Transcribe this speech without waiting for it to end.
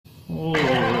Oh,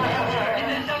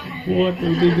 what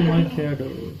will be my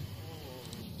shadow?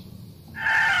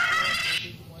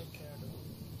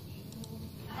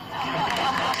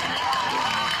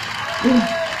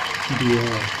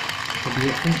 Dear.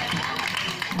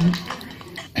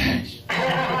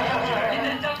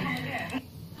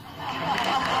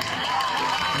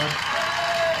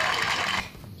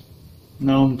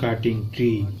 Now I'm cutting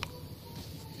tree.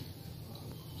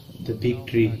 The big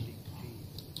tree.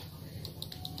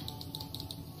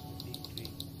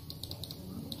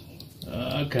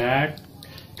 Cut,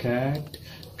 cutting.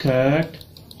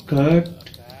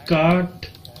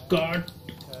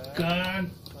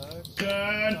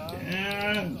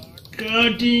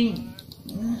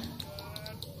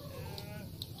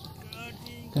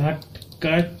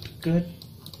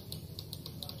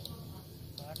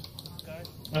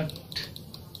 Cut.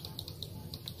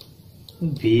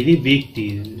 Very big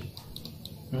deal.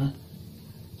 Huh?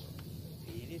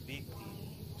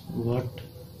 What?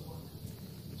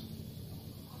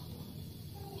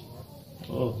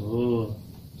 Oh,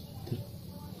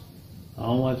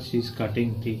 how much is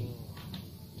cutting tea?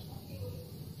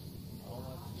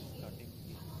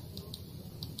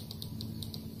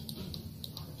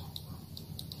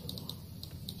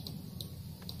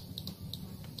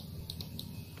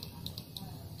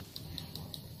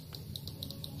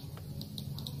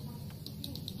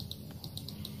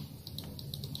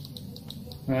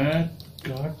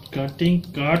 Cutting,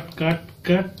 cut.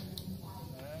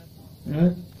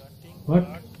 What?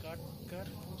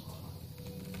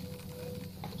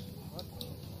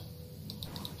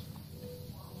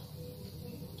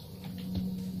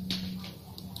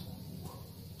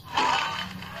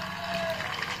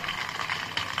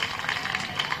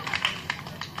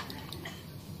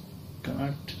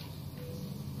 Cut.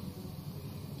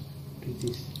 Do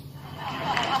this.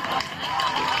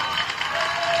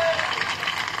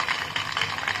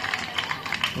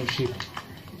 Oh shit.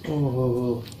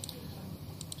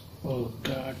 Oh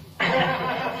god.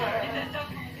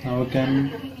 Now I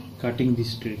can cutting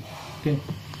this tree. Okay.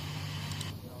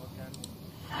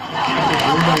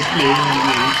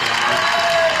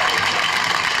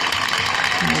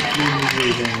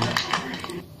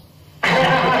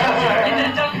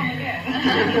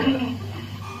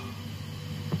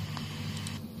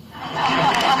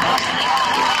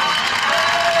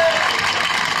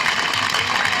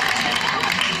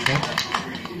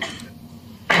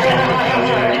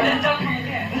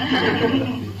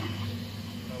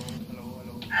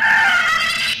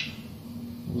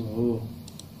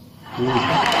 Oh, good.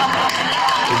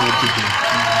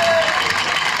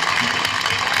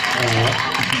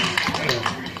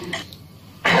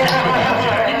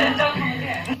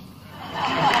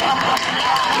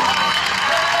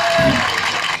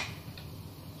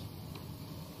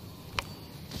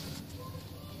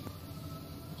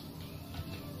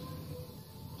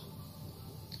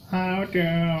 How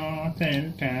to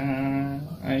center?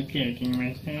 I creating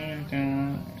my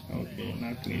center. Okay,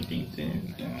 not creating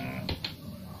center.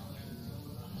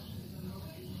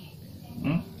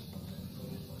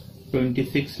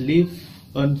 26 leaf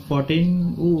on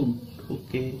 14 wood.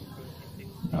 Okay.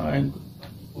 Now I'm.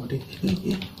 What is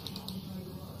it?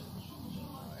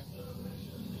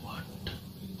 What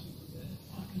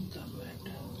is the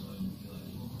matter?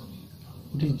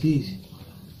 What is this?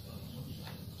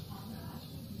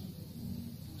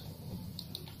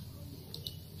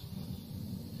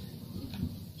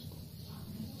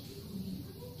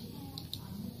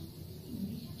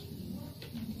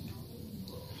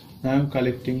 Now I'm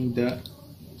collecting the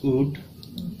wood,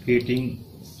 creating.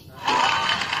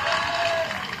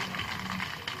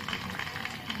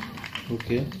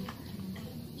 Okay.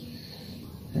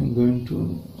 I'm going to.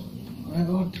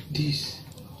 What this?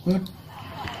 What?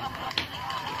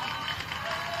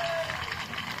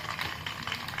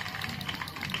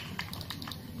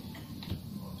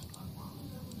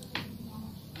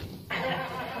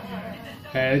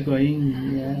 I'm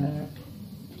going. Yeah.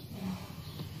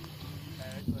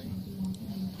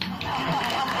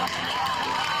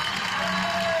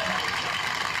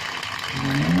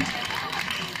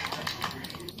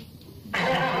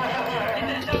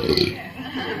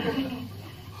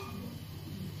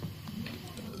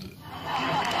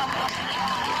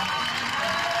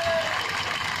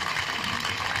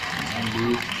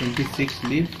 And 26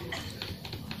 leaf.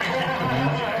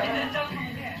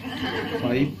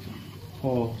 5,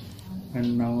 4,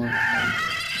 and now okay,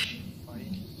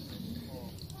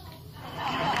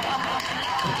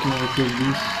 I take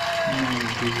this.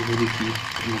 This is very good.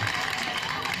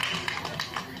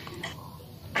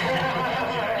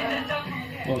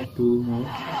 Or 2 more.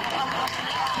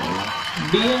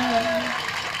 Dear.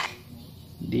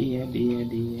 Dear, dear,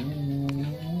 dear,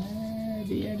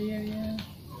 dear, dear, dear.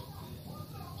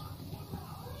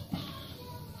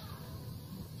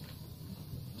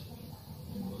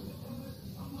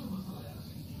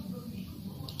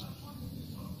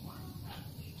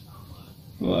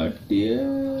 What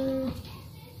dear?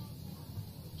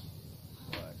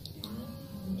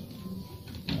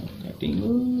 Cutting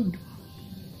wood.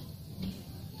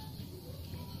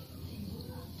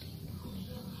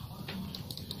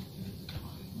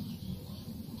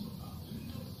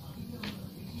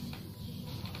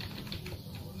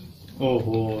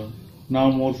 Oh, now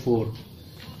more 4.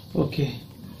 Okay,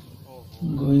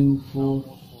 going for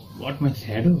what? My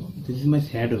shadow? This is my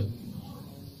shadow.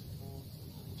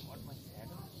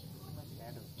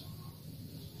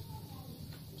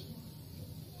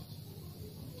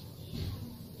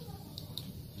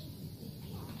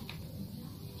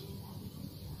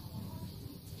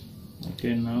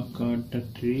 Okay, now cut the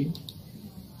tree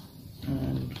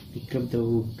and pick up the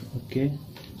wood. Okay,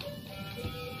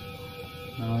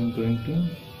 now I'm going to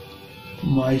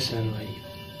my survive.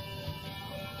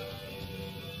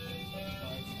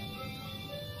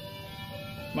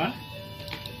 What?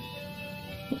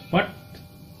 What?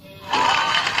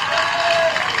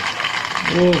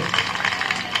 Oh,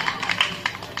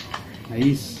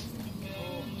 nice,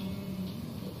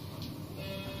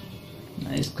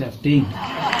 nice crafting.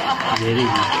 Very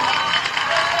good.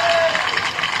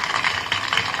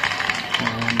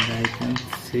 And I can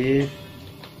save.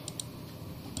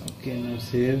 Okay, now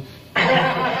save.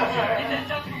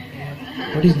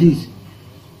 What is this?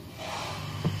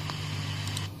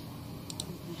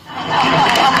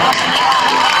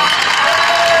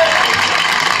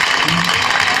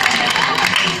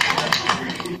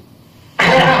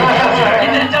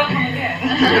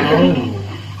 Oh,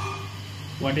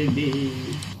 what is this?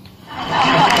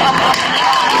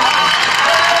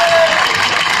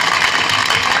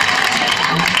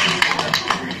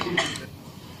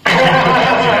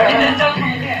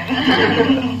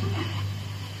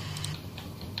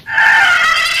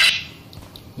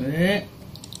 Eh.